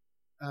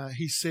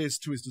 he says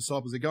to his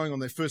disciples, they're going on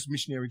their first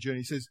missionary journey,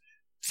 he says,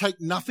 take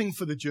nothing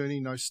for the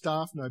journey, no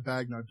staff, no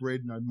bag, no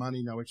bread, no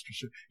money, no extra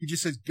shit. He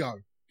just says,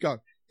 go.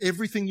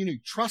 Everything you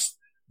need. Trust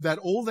that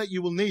all that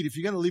you will need if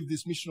you're going to live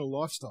this missional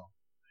lifestyle,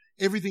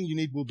 everything you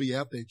need will be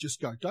out there.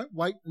 Just go. Don't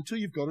wait until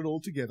you've got it all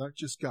together.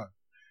 Just go.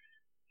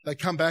 They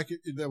come back.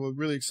 They were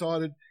really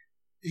excited.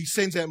 He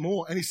sends out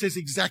more and he says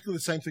exactly the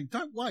same thing.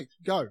 Don't wait.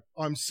 Go.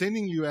 I'm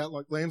sending you out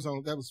like lambs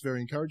on. That was very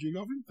encouraging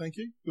of him. Thank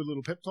you. Good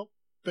little pep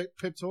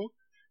talk.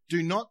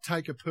 Do not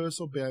take a purse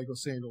or bag or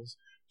sandals.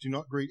 Do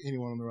not greet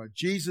anyone on the road.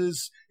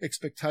 Jesus'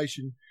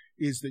 expectation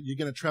is that you're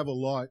going to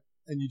travel light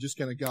and you're just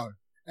going to go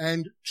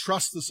and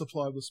trust the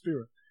supply of the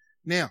Spirit.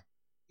 Now,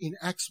 in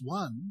Acts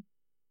 1,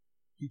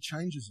 he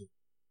changes it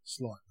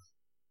slightly.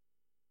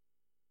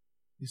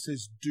 He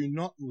says, do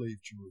not leave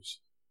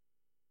Jerusalem,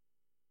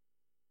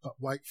 but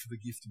wait for the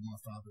gift of my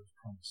Father has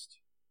promised,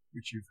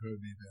 which you've heard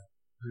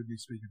me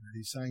speak about.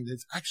 He's saying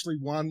there's actually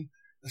one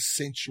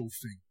essential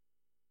thing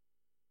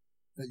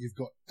that you've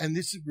got. And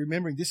this is,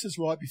 remembering, this is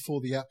right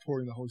before the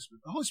outpouring of the Holy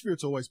Spirit. The Holy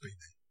Spirit's always been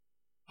there.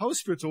 The Holy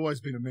Spirit's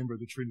always been a member of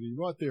the Trinity,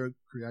 right there at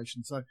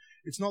creation. So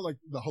it's not like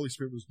the Holy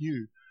Spirit was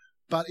new,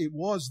 but it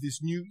was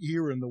this new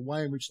era in the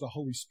way in which the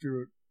Holy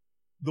Spirit,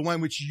 the way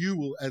in which you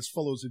will, as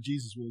followers of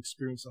Jesus, will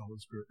experience the Holy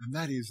Spirit. And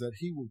that is that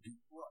he will be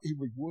He'll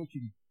be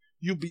working.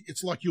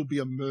 It's like you'll be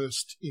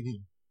immersed in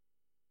him.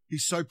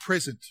 He's so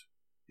present.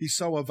 He's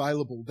so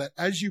available that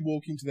as you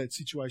walk into that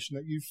situation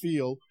that you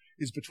feel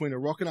is between a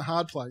rock and a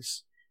hard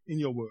place in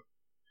your work,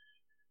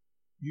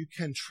 you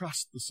can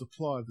trust the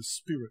supply of the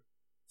Spirit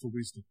for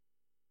wisdom.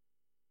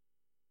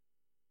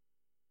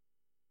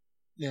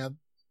 Now,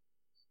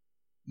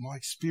 my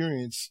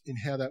experience in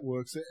how that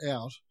works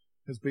out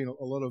has been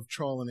a lot of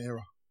trial and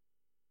error.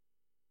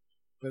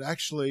 But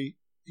actually,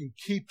 in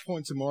key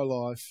points in my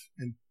life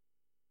and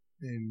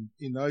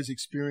in those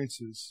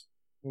experiences,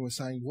 when we're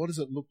saying, what does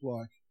it look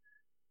like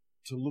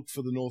to look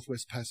for the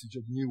Northwest Passage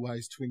of new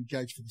ways to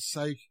engage for the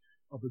sake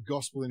of the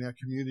gospel in our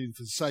community,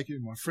 for the sake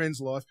of my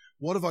friend's life?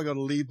 What have I got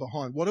to leave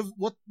behind?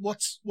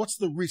 What's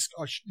the risk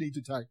I need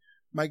to take?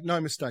 Make no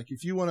mistake.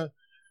 If you want to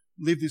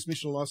live this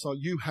missional lifestyle,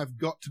 you have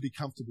got to be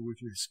comfortable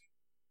with risk.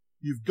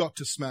 You've got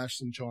to smash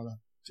some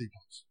china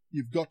teapots.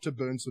 You've got to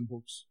burn some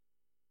books.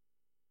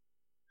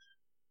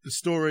 The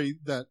story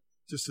that,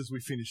 just as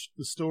we finished,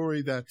 the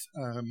story that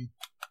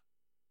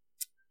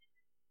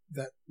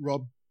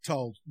Rob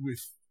told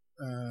with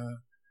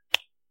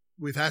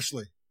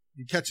Ashley.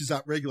 He catches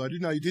up regularly. I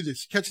didn't know he did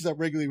this. He catches up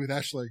regularly with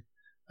Ashley.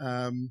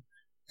 So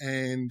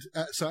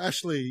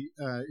Ashley,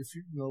 if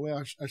you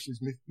allow,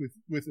 Ashley's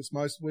with us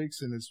most weeks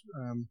and is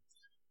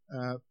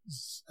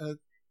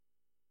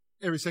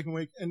every second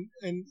week. And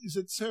is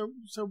it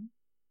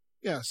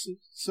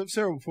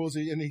cerebral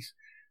palsy, and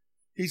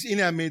he's in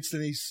our midst,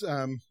 and he's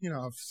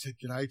I've said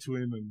g'day to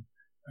him, and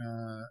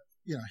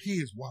he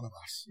is one of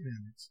us in our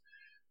midst.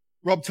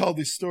 Rob told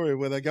this story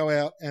where they go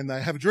out and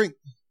they have a drink.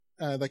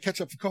 They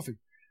catch up for coffee,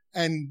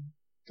 and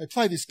they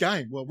play this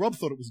game. Well, Rob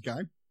thought it was a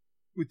game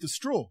with the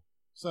straw.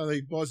 So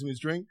he buys him his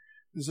drink.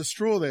 There's a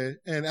straw there,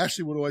 and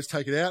Ashley would always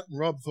take it out, and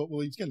Rob thought,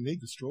 well, he's going to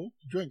need the straw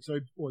to drink, so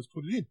he'd always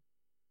put it in.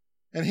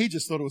 And he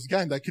just thought it was a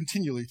game. They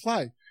continually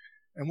play.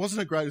 And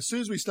wasn't it great? As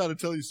soon as we started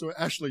telling the story,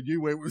 Ashley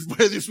knew where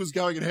this was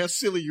going and how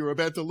silly you were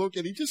about to look,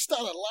 and he just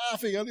started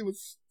laughing. And it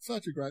was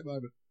such a great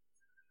moment.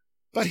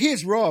 But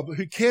here's Rob,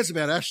 who cares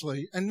about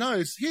Ashley and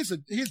knows here's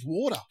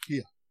water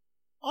here.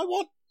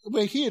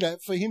 We're here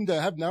for him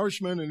to have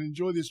nourishment and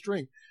enjoy this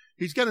drink.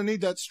 He's going to need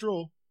that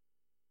straw.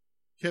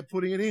 Kept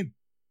putting it in.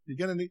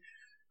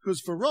 Because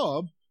for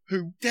Rob,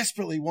 who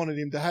desperately wanted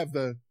him to have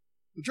the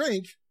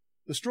drink,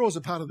 the straws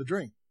are part of the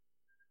drink.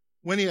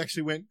 When he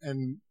actually went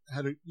and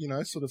had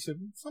sort of said,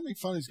 something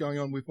funny's going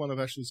on with one of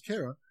Ashley's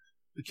carer,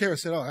 the carer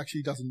said, actually,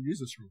 he doesn't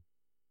use a straw.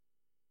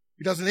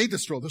 He doesn't need the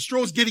straw. The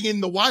straw's getting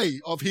in the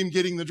way of him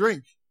getting the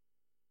drink.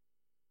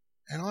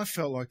 And I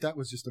felt like that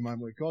was just a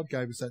moment where God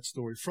gave us that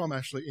story from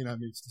Ashley in our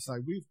midst to say,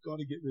 we've got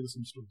to get rid of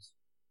some straws.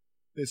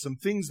 There's some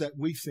things that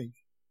we think,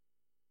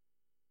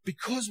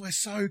 because we're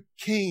so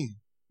keen,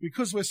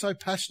 because we're so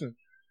passionate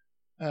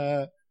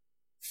for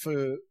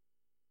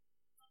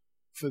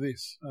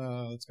this.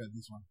 Let's go to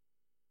this one.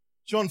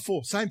 John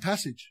 4, same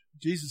passage.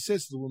 Jesus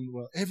says to the woman,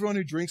 well, everyone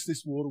who drinks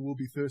this water will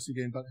be thirsty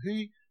again, but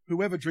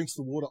whoever drinks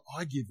the water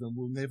I give them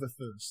will never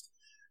thirst.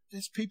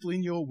 There's people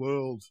in your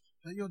world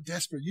that you're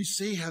desperate. You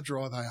see how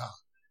dry they are,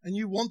 and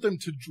you want them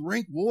to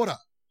drink water.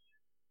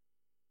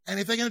 And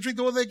if they're going to drink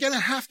the water, they're going to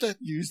have to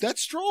use that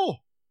straw,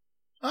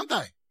 aren't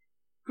they?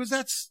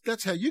 Because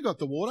that's how you got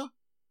the water.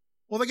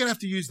 Or they're going to have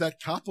to use that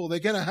cup, or they're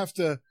going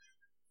to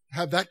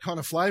have that kind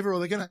of flavor, or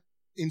they're going to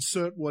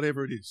insert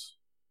whatever it is.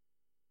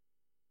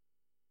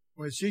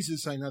 Whereas Jesus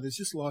is saying, no, there's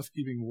just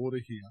life-giving water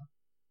here.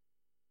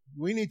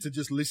 We need to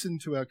just listen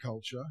to our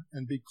culture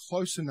and be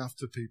close enough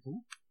to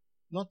people,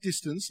 not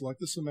distance like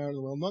the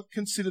Samaritan well, not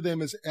consider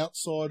them as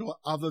outside or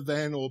other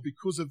than, or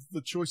because of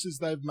the choices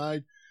they've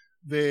made,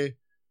 that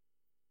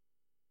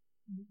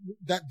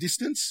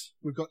distance.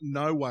 We've got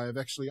no way of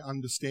actually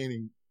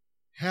understanding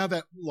how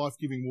that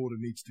life-giving water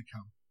needs to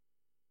come.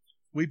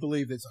 We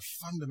believe there's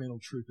a fundamental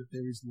truth that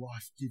there is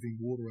life-giving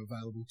water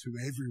available to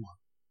everyone.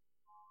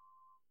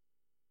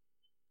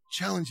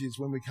 Challenge is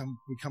when we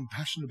become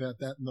passionate about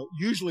that, and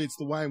usually it's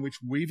the way in which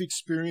we've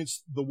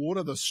experienced the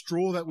water, the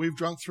straw that we've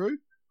drunk through.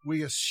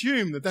 We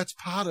assume that's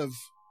the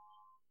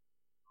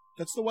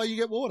way you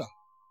get water.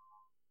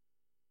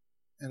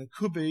 And it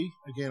could be,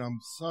 again, I'm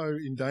so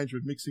in danger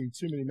of mixing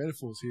too many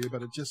metaphors here,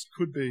 but it just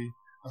could be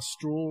a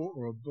straw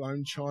or a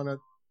bone china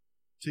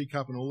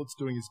teacup, and all it's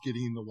doing is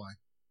getting in the way.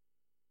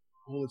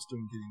 All it's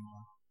doing is getting in the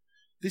way.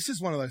 This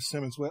is one of those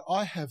sermons where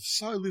I have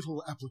so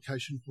little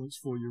application points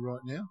for you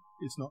right now,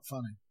 it's not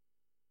funny.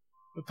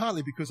 But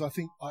partly because I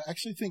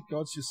actually think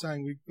God's just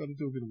saying we've got to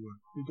do a bit of work.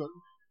 It'd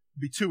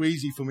be too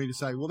easy for me to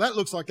say, well, that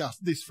looks like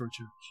this for a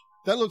church.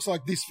 That looks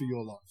like this for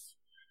your life.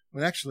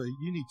 When actually,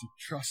 you need to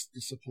trust the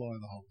supply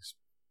of the Holy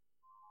Spirit.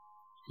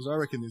 Because I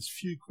reckon there's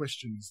few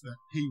questions that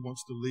He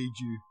wants to lead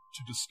you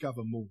to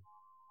discover more.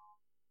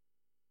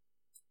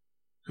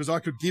 Because I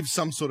could give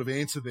some sort of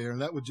answer there, and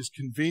that would just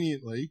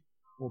conveniently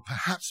or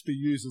perhaps be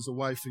used as a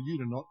way for you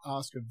to not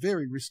ask a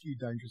very risky,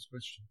 dangerous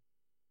question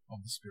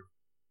of the Spirit.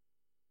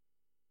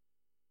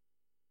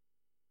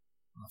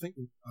 I think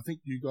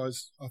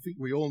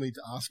we all need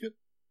to ask it.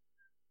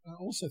 I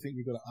also think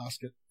we've got to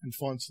ask it and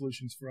find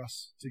solutions for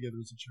us together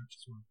as a church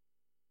as well.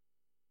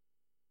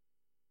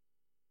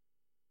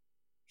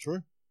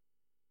 True.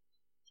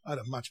 I had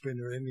a much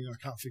better ending. I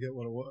can't forget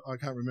what it was. I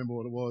can't remember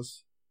what it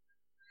was.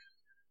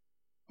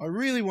 I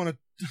really want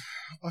to,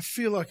 I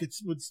feel like it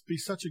would be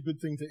such a good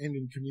thing to end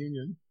in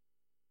communion.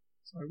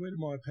 So where did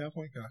my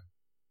PowerPoint go?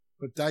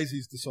 But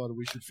Daisy's decided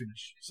we should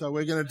finish. So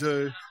we're going to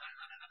do,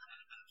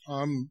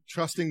 I'm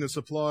trusting the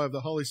supply of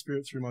the Holy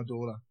Spirit through my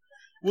daughter.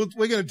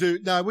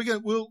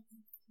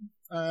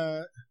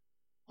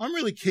 I'm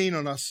really keen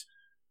on us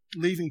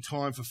leaving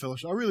time for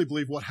fellowship. I really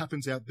believe what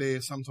happens out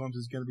there sometimes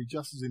is going to be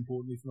just as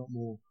important, if not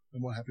more,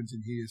 than what happens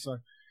in here. So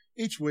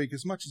each week,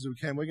 as much as we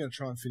can, we're going to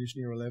try and finish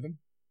near 11.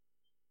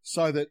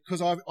 So that,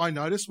 because I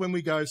notice when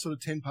we go sort of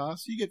 10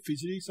 past, you get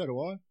fidgety, so do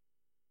I.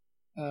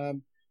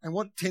 And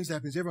what tends to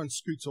happen is everyone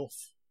scoots off.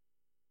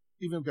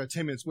 Even if we go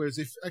 10 minutes, whereas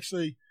if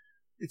actually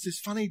it's this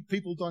funny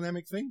people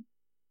dynamic thing.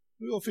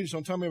 We all finish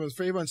on time,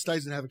 everyone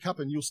stays and have a cup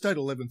and you'll stay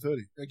till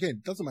 11:30.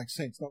 Again, doesn't make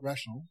sense, not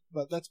rational,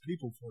 but that's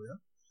people for you.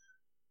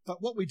 But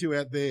what we do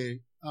out there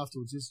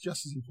afterwards is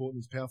just as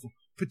important as powerful,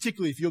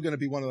 particularly if you're going to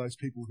be one of those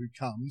people who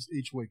comes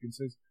each week and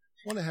says,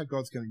 I wonder how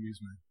God's going to use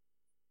me.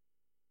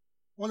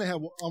 I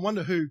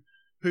wonder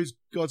who's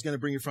God's going to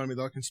bring in front of me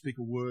that I can speak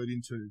a word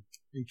into,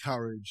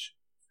 encourage.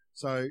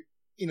 So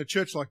in a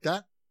church like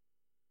that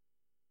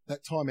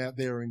time out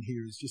there and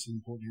here is just as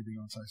important as everything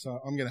I say. So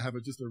I'm going to have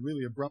just a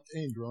really abrupt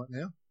end right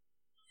now.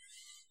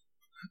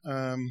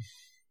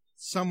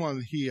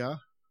 Someone here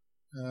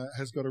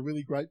has got a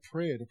really great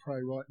prayer to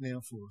pray right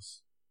now for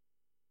us.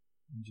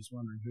 I'm just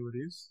wondering who it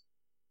is.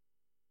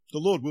 The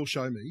Lord will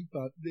show me,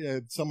 but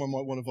someone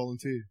might want to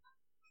volunteer.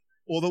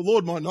 Or the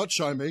Lord might not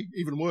show me,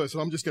 even worse,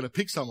 and I'm just going to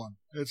pick someone.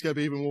 It's going to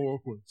be even more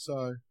awkward.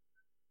 So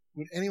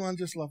would anyone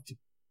just love to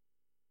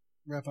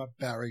wrap up?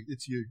 Barry,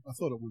 it's you. I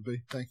thought it would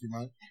be. Thank you,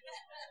 mate.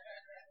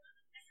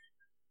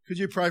 Could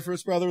you pray for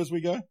us, brother, as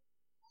we go?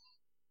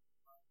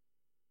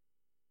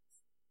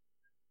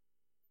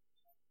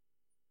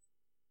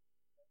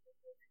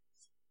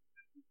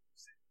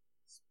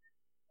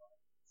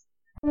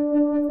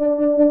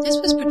 This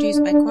was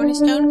produced by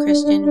Cornerstone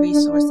Christian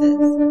Resources.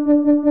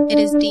 It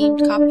is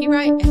deemed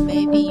copyright and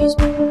may be used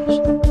by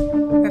permission.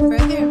 For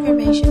further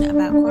information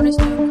about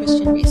Cornerstone